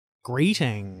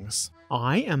Greetings!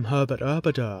 I am Herbert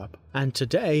Erpaderp, and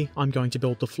today I'm going to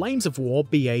build the Flames of War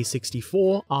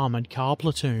BA-64 Armoured Car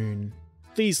Platoon.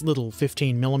 These little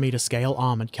 15mm scale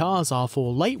armoured cars are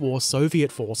for late war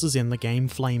Soviet forces in the game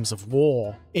Flames of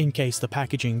War, in case the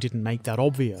packaging didn't make that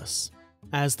obvious.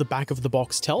 As the back of the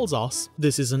box tells us,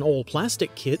 this is an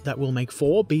all-plastic kit that will make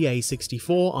 4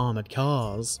 BA-64 armoured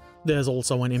cars. There's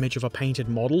also an image of a painted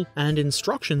model, and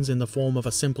instructions in the form of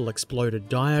a simple exploded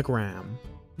diagram.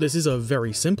 This is a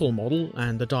very simple model,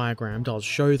 and the diagram does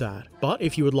show that, but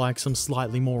if you would like some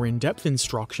slightly more in-depth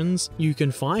instructions, you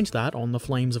can find that on the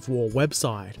Flames of War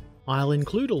website. I'll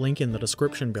include a link in the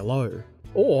description below.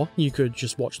 Or you could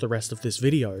just watch the rest of this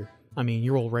video. I mean,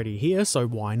 you're already here, so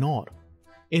why not?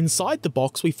 Inside the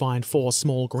box we find 4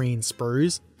 small green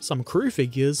sprues, some crew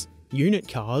figures, unit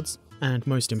cards, and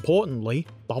most importantly,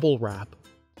 bubble wrap.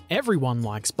 Everyone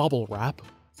likes bubble wrap.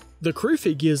 The crew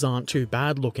figures aren't too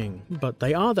bad looking, but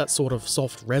they are that sort of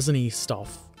soft resiny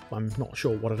stuff. I'm not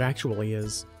sure what it actually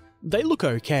is. They look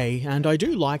okay, and I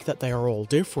do like that they are all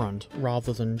different,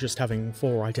 rather than just having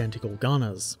 4 identical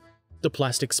gunners. The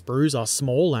plastic sprues are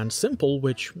small and simple,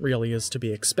 which really is to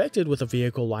be expected with a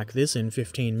vehicle like this in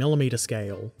 15mm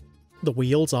scale. The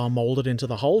wheels are moulded into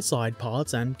the hull side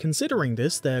parts, and considering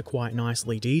this, they're quite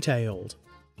nicely detailed.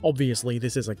 Obviously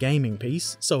this is a gaming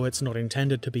piece, so it's not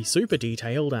intended to be super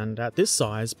detailed, and at this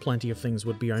size plenty of things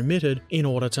would be omitted in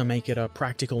order to make it a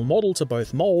practical model to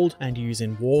both mould and use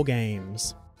in war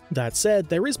games. That said,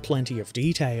 there is plenty of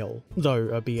detail, though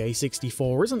a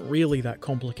BA-64 isn't really that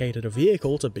complicated a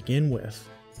vehicle to begin with.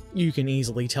 You can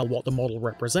easily tell what the model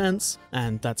represents,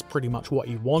 and that's pretty much what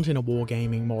you want in a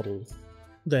wargaming model.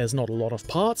 There's not a lot of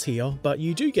parts here, but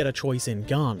you do get a choice in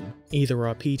gun, either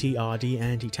a PTRD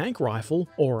anti-tank rifle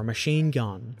or a machine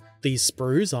gun. These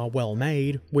sprues are well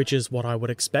made, which is what I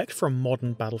would expect from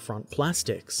modern Battlefront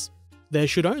plastics. There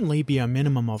should only be a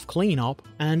minimum of cleanup,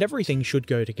 and everything should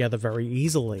go together very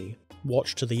easily.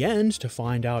 Watch to the end to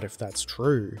find out if that's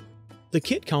true. The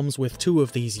kit comes with 2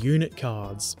 of these unit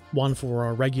cards, one for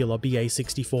a regular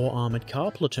BA-64 armoured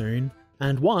car platoon,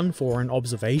 and one for an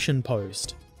observation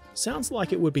post. Sounds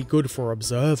like it would be good for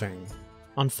observing.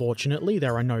 Unfortunately,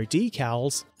 there are no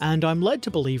decals, and I'm led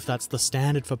to believe that's the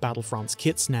standard for Battlefront's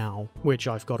kits now, which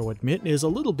I've got to admit is a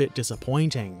little bit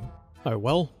disappointing. Oh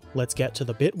well, let's get to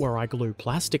the bit where I glue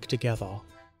plastic together.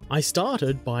 I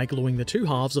started by gluing the 2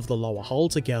 halves of the lower hull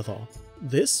together.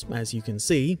 This, as you can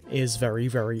see, is very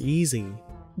easy.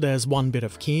 There's one bit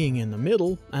of keying in the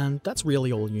middle, and that's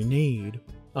really all you need.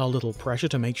 A little pressure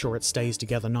to make sure it stays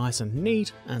together nice and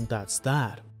neat, and that's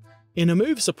that. In a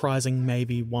move surprising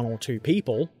maybe 1 or 2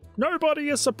 people, nobody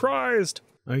is surprised!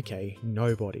 Okay,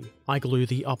 nobody. I glue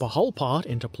the upper hull part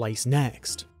into place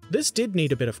next. This did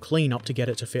need a bit of cleanup to get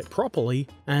it to fit properly,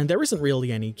 and there isn't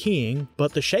really any keying,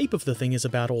 but the shape of the thing is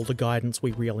about all the guidance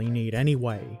we really need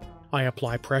anyway. I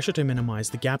apply pressure to minimize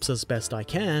the gaps as best I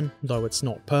can, though it's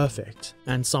not perfect,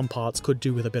 and some parts could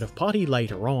do with a bit of putty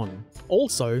later on.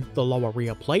 Also, the lower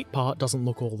rear plate part doesn't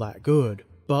look all that good,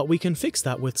 but we can fix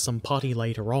that with some putty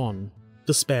later on.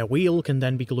 The spare wheel can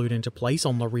then be glued into place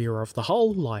on the rear of the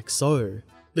hull, like so.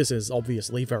 This is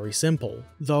obviously very simple,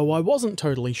 though I wasn't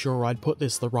totally sure I'd put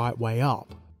this the right way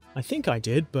up. I think I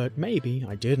did, but maybe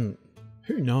I didn't.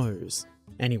 Who knows?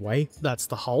 Anyway, that's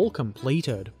the hull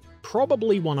completed.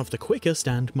 Probably one of the quickest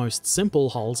and most simple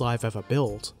hulls I've ever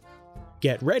built.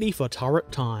 Get ready for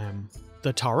turret time.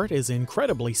 The turret is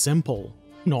incredibly simple.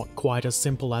 Not quite as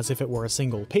simple as if it were a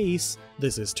single piece,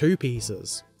 this is 2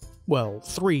 pieces. Well,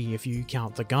 3 if you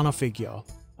count the gunner figure.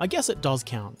 I guess it does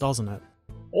count, doesn't it?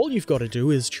 All you've got to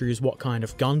do is choose what kind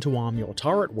of gun to arm your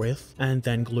turret with, and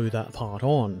then glue that part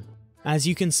on. As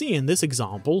you can see in this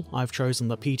example, I've chosen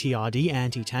the PTRD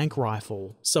anti-tank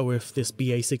rifle, so if this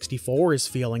BA-64 is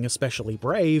feeling especially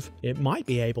brave, it might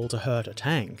be able to hurt a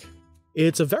tank.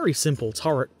 It's a very simple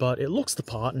turret, but it looks the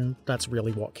part and that's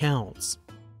really what counts.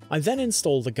 I then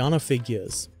install the gunner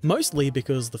figures, mostly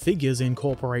because the figures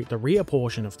incorporate the rear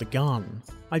portion of the gun.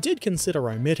 I did consider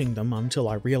omitting them until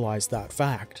I realised that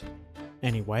fact.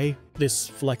 Anyway, this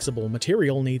flexible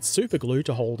material needs superglue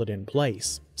to hold it in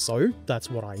place, so that's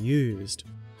what I used.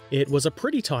 It was a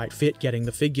pretty tight fit getting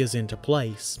the figures into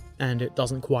place, and it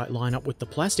doesn't quite line up with the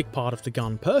plastic part of the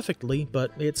gun perfectly,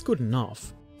 but it's good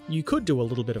enough. You could do a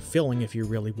little bit of filling if you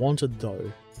really wanted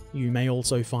though. You may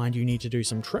also find you need to do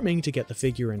some trimming to get the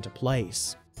figure into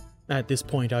place. At this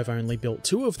point I've only built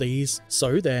 2 of these,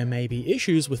 so there may be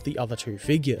issues with the other 2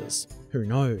 figures. Who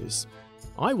knows?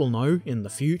 I will know in the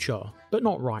future, but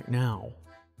not right now.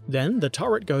 Then the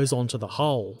turret goes onto the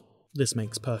hull. This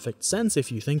makes perfect sense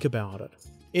if you think about it.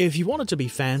 If you wanted to be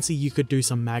fancy, you could do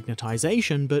some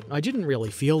magnetization, but I didn't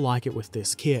really feel like it with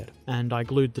this kit, and I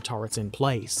glued the turrets in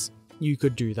place. You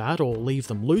could do that or leave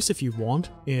them loose if you want,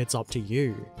 it's up to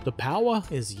you. The power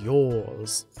is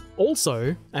yours.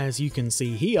 Also, as you can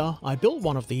see here, I built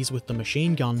one of these with the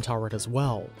machine gun turret as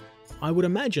well. I would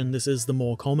imagine this is the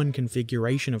more common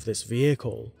configuration of this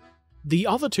vehicle. The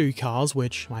other two cars,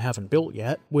 which I haven't built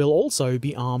yet, will also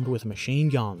be armed with machine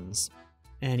guns.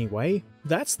 Anyway,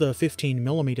 that's the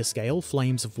 15mm scale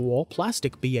Flames of War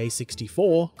plastic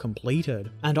BA-64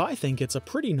 completed, and I think it's a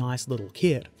pretty nice little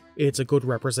kit. It's a good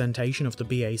representation of the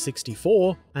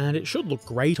BA-64, and it should look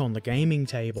great on the gaming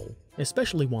table,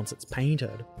 especially once it's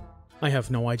painted. I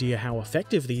have no idea how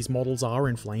effective these models are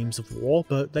in Flames of War,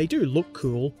 but they do look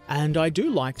cool, and I do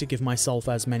like to give myself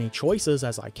as many choices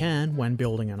as I can when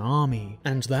building an army,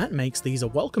 and that makes these a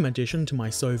welcome addition to my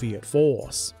Soviet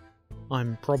force.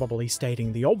 I'm probably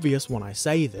stating the obvious when I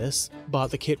say this,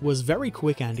 but the kit was very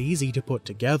quick and easy to put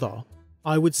together.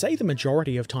 I would say the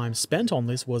majority of time spent on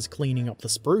this was cleaning up the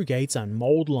sprue gates and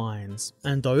mold lines,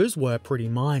 and those were pretty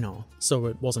minor, so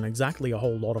it wasn't exactly a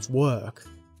whole lot of work.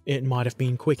 It might have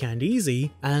been quick and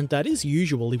easy, and that is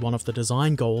usually one of the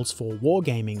design goals for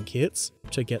wargaming kits,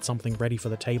 to get something ready for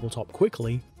the tabletop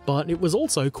quickly, but it was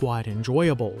also quite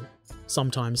enjoyable.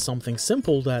 Sometimes something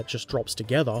simple that just drops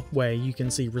together, where you can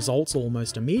see results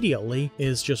almost immediately,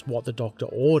 is just what the doctor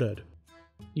ordered.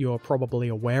 You're probably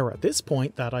aware at this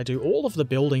point that I do all of the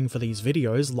building for these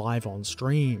videos live on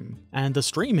stream, and the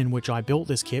stream in which I built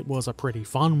this kit was a pretty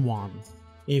fun one.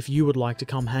 If you would like to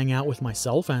come hang out with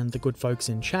myself and the good folks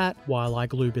in chat while I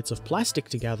glue bits of plastic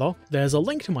together, there's a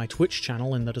link to my Twitch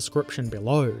channel in the description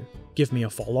below. Give me a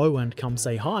follow and come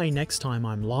say hi next time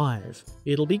I'm live.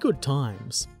 It'll be good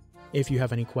times. If you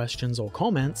have any questions or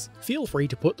comments, feel free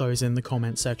to put those in the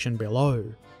comment section below.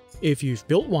 If you've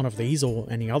built one of these or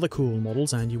any other cool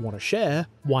models and you want to share,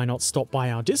 why not stop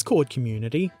by our Discord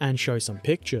community and show some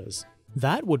pictures?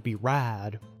 That would be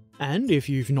rad. And if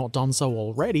you've not done so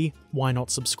already, why not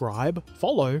subscribe,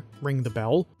 follow, ring the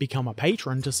bell, become a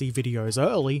patron to see videos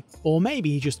early, or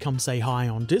maybe just come say hi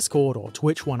on Discord or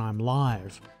Twitch when I'm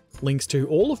live. Links to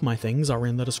all of my things are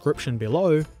in the description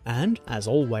below, and, as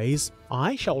always,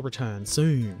 I shall return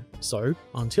soon. So,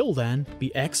 until then,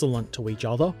 be excellent to each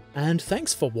other, and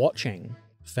thanks for watching.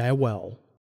 Farewell.